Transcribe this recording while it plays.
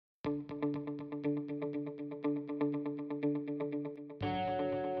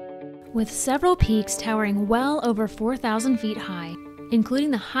With several peaks towering well over 4,000 feet high, including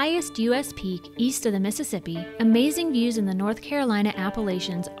the highest U.S. peak east of the Mississippi, amazing views in the North Carolina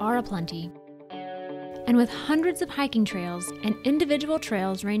Appalachians are aplenty. And with hundreds of hiking trails and individual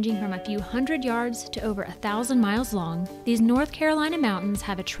trails ranging from a few hundred yards to over 1,000 miles long, these North Carolina mountains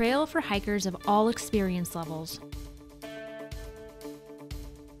have a trail for hikers of all experience levels.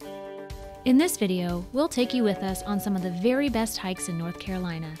 In this video, we'll take you with us on some of the very best hikes in North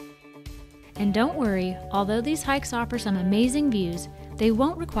Carolina. And don't worry, although these hikes offer some amazing views, they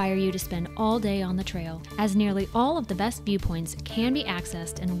won't require you to spend all day on the trail, as nearly all of the best viewpoints can be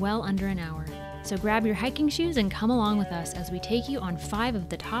accessed in well under an hour. So grab your hiking shoes and come along with us as we take you on 5 of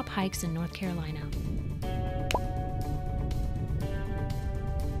the top hikes in North Carolina.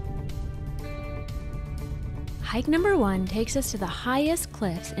 Hike number 1 takes us to the highest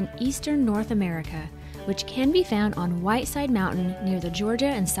cliffs in eastern North America, which can be found on Whiteside Mountain near the Georgia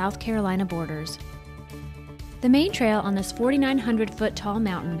and South Carolina borders. The main trail on this 4,900-foot tall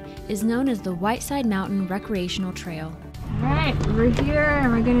mountain is known as the Whiteside Mountain Recreational Trail. Alright, we're here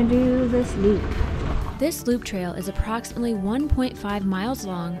and we're going to do this loop. This loop trail is approximately 1.5 miles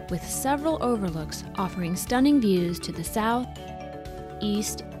long with several overlooks offering stunning views to the south,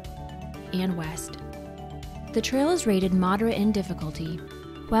 east, and west. The trail is rated moderate in difficulty.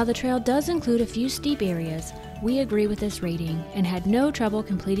 While the trail does include a few steep areas, we agree with this rating and had no trouble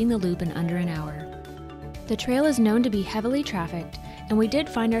completing the loop in under an hour. The trail is known to be heavily trafficked, and we did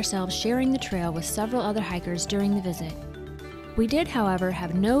find ourselves sharing the trail with several other hikers during the visit. We did, however,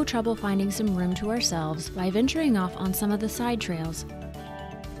 have no trouble finding some room to ourselves by venturing off on some of the side trails.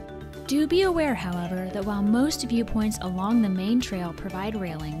 Do be aware, however, that while most viewpoints along the main trail provide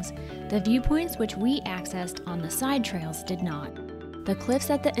railings, the viewpoints which we accessed on the side trails did not. The cliffs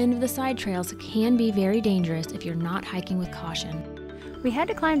at the end of the side trails can be very dangerous if you're not hiking with caution. We had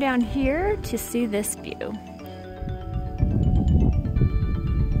to climb down here to see this view.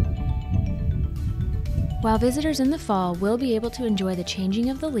 While visitors in the fall will be able to enjoy the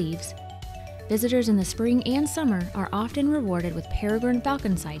changing of the leaves, visitors in the spring and summer are often rewarded with peregrine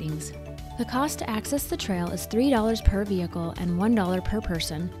falcon sightings. The cost to access the trail is $3 per vehicle and $1 per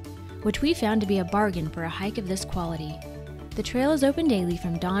person, which we found to be a bargain for a hike of this quality. The trail is open daily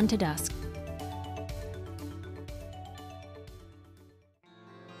from dawn to dusk.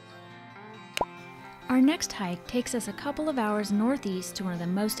 Our next hike takes us a couple of hours northeast to one of the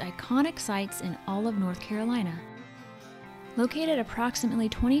most iconic sites in all of North Carolina. Located approximately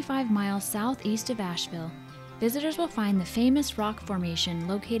 25 miles southeast of Asheville, visitors will find the famous rock formation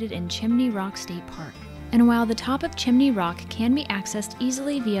located in Chimney Rock State Park. And while the top of Chimney Rock can be accessed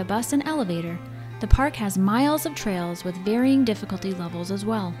easily via bus and elevator, the park has miles of trails with varying difficulty levels as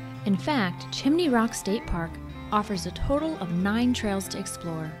well. In fact, Chimney Rock State Park offers a total of 9 trails to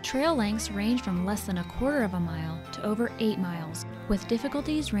explore. Trail lengths range from less than 1/4 of a mile to over 8 miles, with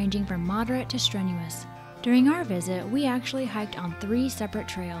difficulties ranging from moderate to strenuous. During our visit, we actually hiked on 3 separate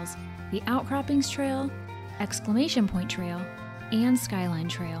trails: the Outcroppings Trail, Exclamation Point Trail, and Skyline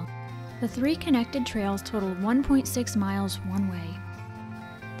Trail. The 3 connected trails totaled 1.6 miles one way.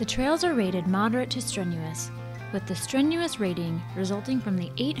 The trails are rated moderate to strenuous, with the strenuous rating resulting from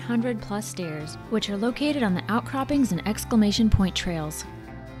the 800+ stairs, which are located on the Outcroppings and Exclamation Point trails.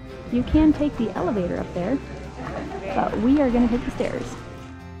 You can take the elevator up there, but we are going to take the stairs.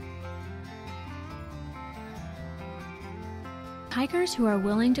 Hikers who are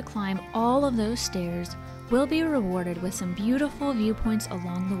willing to climb all of those stairs will be rewarded with some beautiful viewpoints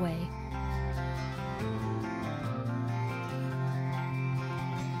along the way.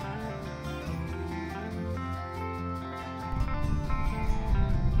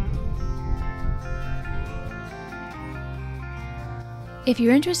 If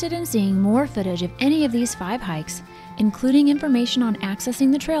you're interested in seeing more footage of any of these 5 hikes, including information on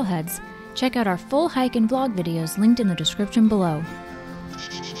accessing the trailheads, check out our full hike and vlog videos linked in the description below.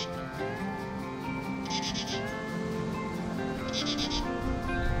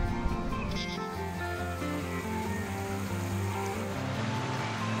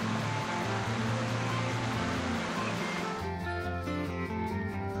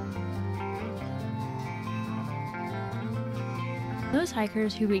 Those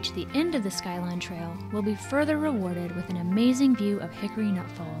hikers who reach the end of the Skyline Trail will be further rewarded with an amazing view of Hickory Nut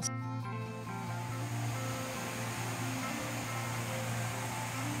Falls.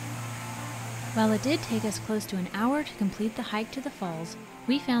 While it did take us close to an hour to complete the hike to the falls,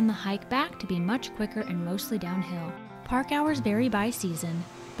 we found the hike back to be much quicker and mostly downhill. Park hours vary by season,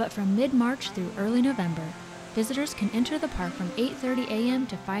 but from mid-March through early November, visitors can enter the park from 8:30 a.m.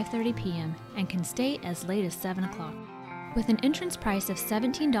 to 5:30 p.m. and can stay as late as 7 o'clock. With an entrance price of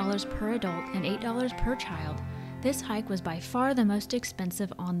 $17 per adult and $8 per child, this hike was by far the most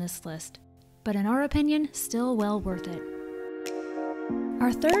expensive on this list, but in our opinion, still well worth it.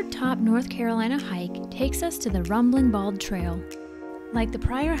 Our third top North Carolina hike takes us to the Rumbling Bald Trail. Like the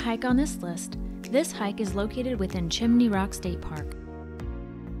prior hike on this list, this hike is located within Chimney Rock State Park.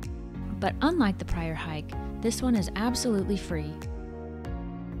 But unlike the prior hike, this one is absolutely free.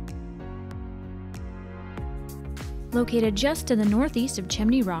 Located just to the northeast of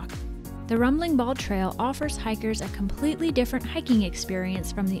Chimney Rock, the Rumbling Bald Trail offers hikers a completely different hiking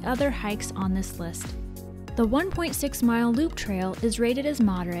experience from the other hikes on this list. The 1.6-mile loop trail is rated as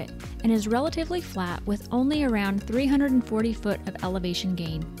moderate and is relatively flat with only around 340 foot of elevation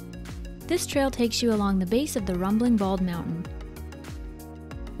gain. This trail takes you along the base of the Rumbling Bald Mountain.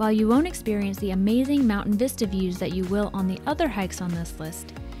 While you won't experience the amazing mountain vista views that you will on the other hikes on this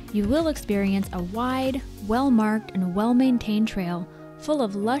list, you will experience a wide, well-marked, and well-maintained trail full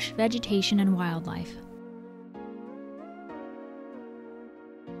of lush vegetation and wildlife.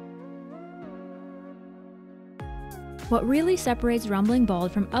 What really separates Rumbling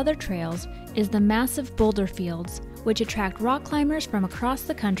Bald from other trails is the massive boulder fields, which attract rock climbers from across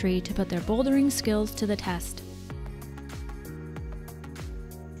the country to put their bouldering skills to the test.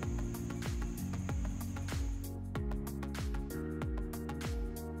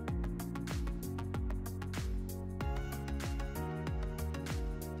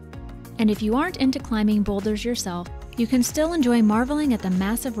 And if you aren't into climbing boulders yourself, you can still enjoy marveling at the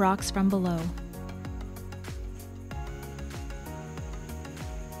massive rocks from below.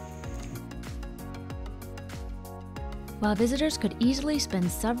 While visitors could easily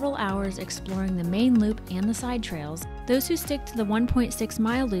spend several hours exploring the main loop and the side trails, those who stick to the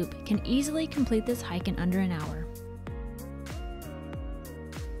 1.6-mile loop can easily complete this hike in under an hour.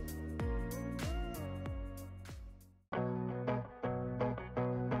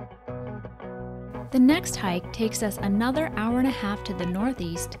 The next hike takes us another hour and a half to the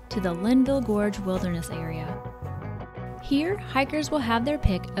northeast to the Linville Gorge Wilderness area. Here, hikers will have their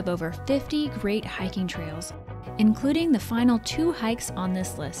pick of over 50 great hiking trails, including the final 2 hikes on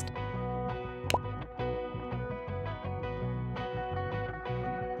this list.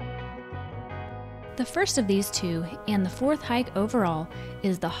 The first of these 2, and the 4th hike overall,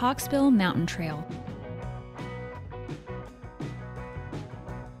 is the Hawksbill Mountain Trail.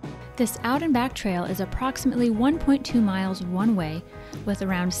 This out and back trail is approximately 1.2 miles one way, with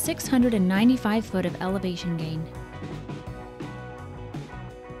around 695 foot of elevation gain.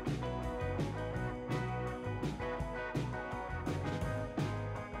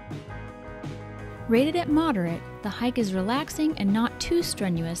 Rated at moderate, the hike is relaxing and not too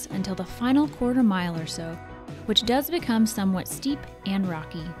strenuous until the final quarter mile or so, which does become somewhat steep and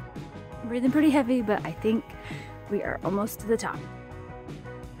rocky. I'm breathing pretty heavy, but I think we are almost to the top.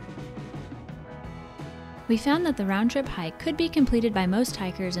 We found that the round-trip hike could be completed by most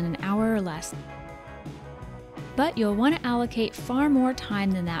hikers in an hour or less. But you'll want to allocate far more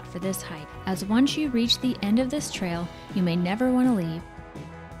time than that for this hike, as once you reach the end of this trail, you may never want to leave.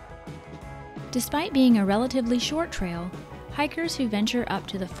 Despite being a relatively short trail, hikers who venture up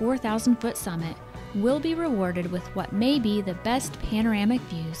to the 4,000-foot summit will be rewarded with what may be the best panoramic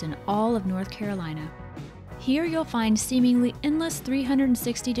views in all of North Carolina. Here you'll find seemingly endless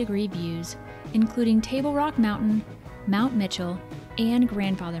 360-degree views, including Table Rock Mountain, Mount Mitchell, and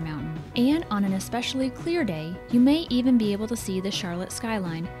Grandfather Mountain. And on an especially clear day, you may even be able to see the Charlotte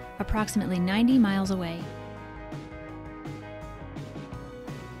skyline, approximately 90 miles away.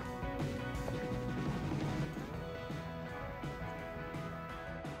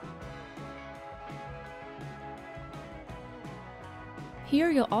 Here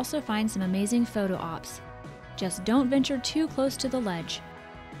you'll also find some amazing photo ops. Just don't venture too close to the ledge.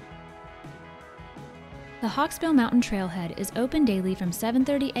 The Hawksbill Mountain Trailhead is open daily from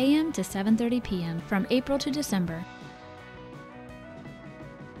 7:30 a.m. to 7:30 p.m. from April to December.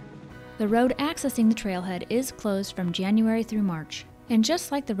 The road accessing the trailhead is closed from January through March. And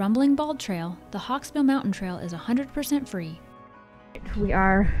just like the Rumbling Bald Trail, the Hawksbill Mountain Trail is 100% free. We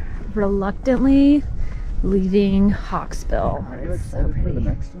are reluctantly leaving Hawksbill. It's so pretty.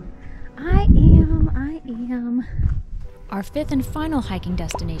 I am. Our 5th and final hiking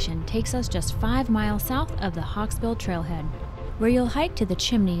destination takes us just 5 miles south of the Hawksbill Trailhead, where you'll hike to the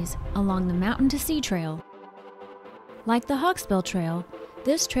Chimneys along the Mountain to Sea Trail. Like the Hawksbill Trail,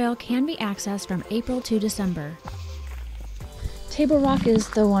 this trail can be accessed from April to December. Table Rock is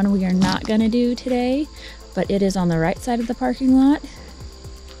the one we are not going to do today, but it is on the right side of the parking lot.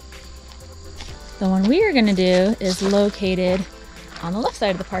 The one we are going to do is located on the left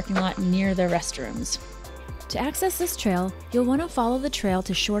side of the parking lot near the restrooms. To access this trail, you'll want to follow the trail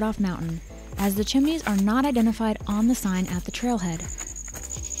to Short Off Mountain, as the chimneys are not identified on the sign at the trailhead.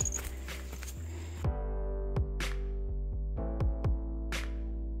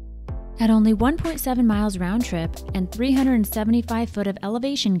 At only 1.7 miles round trip and 375 foot of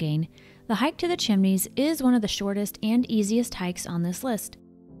elevation gain, the hike to the chimneys is one of the shortest and easiest hikes on this list.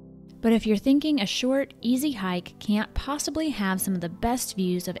 But if you're thinking a short, easy hike can't possibly have some of the best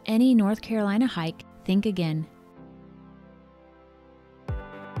views of any North Carolina hike, think again.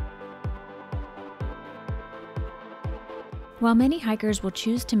 While many hikers will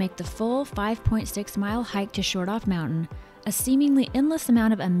choose to make the full 5.6 mile hike to Short Off Mountain, a seemingly endless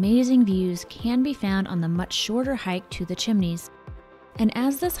amount of amazing views can be found on the much shorter hike to the chimneys. And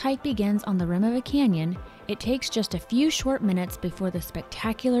as this hike begins on the rim of a canyon, it takes just a few short minutes before the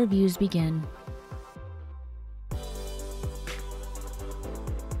spectacular views begin.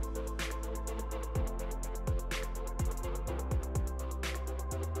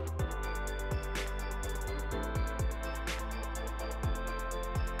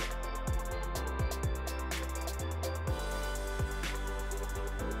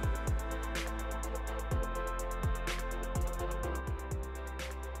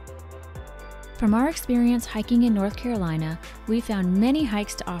 From our experience hiking in North Carolina, we found many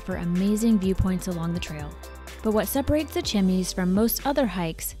hikes to offer amazing viewpoints along the trail. But what separates the chimneys from most other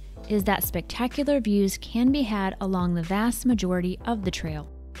hikes is that spectacular views can be had along the vast majority of the trail.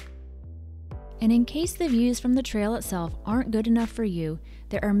 And in case the views from the trail itself aren't good enough for you,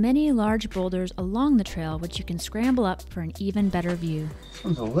 there are many large boulders along the trail which you can scramble up for an even better view. This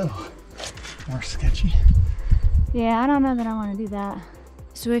one's a little more sketchy. Yeah, I don't know that I want to do that.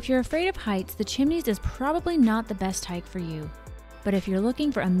 So if you're afraid of heights, the chimneys is probably not the best hike for you. But if you're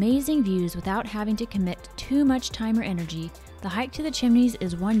looking for amazing views without having to commit too much time or energy, the hike to the chimneys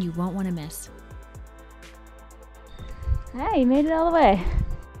is one you won't want to miss. Hey, you made it all the way.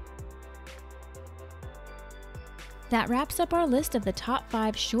 That wraps up our list of the top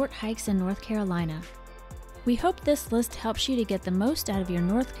 5 short hikes in North Carolina. We hope this list helps you to get the most out of your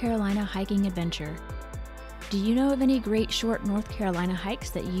North Carolina hiking adventure. Do you know of any great short North Carolina hikes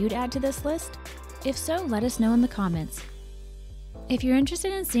that you'd add to this list? If so, let us know in the comments. If you're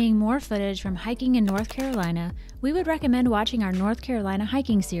interested in seeing more footage from hiking in North Carolina, we would recommend watching our North Carolina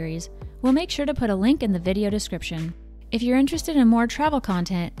hiking series. We'll make sure to put a link in the video description. If you're interested in more travel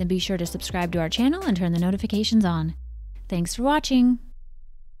content, then be sure to subscribe to our channel and turn the notifications on. Thanks for watching!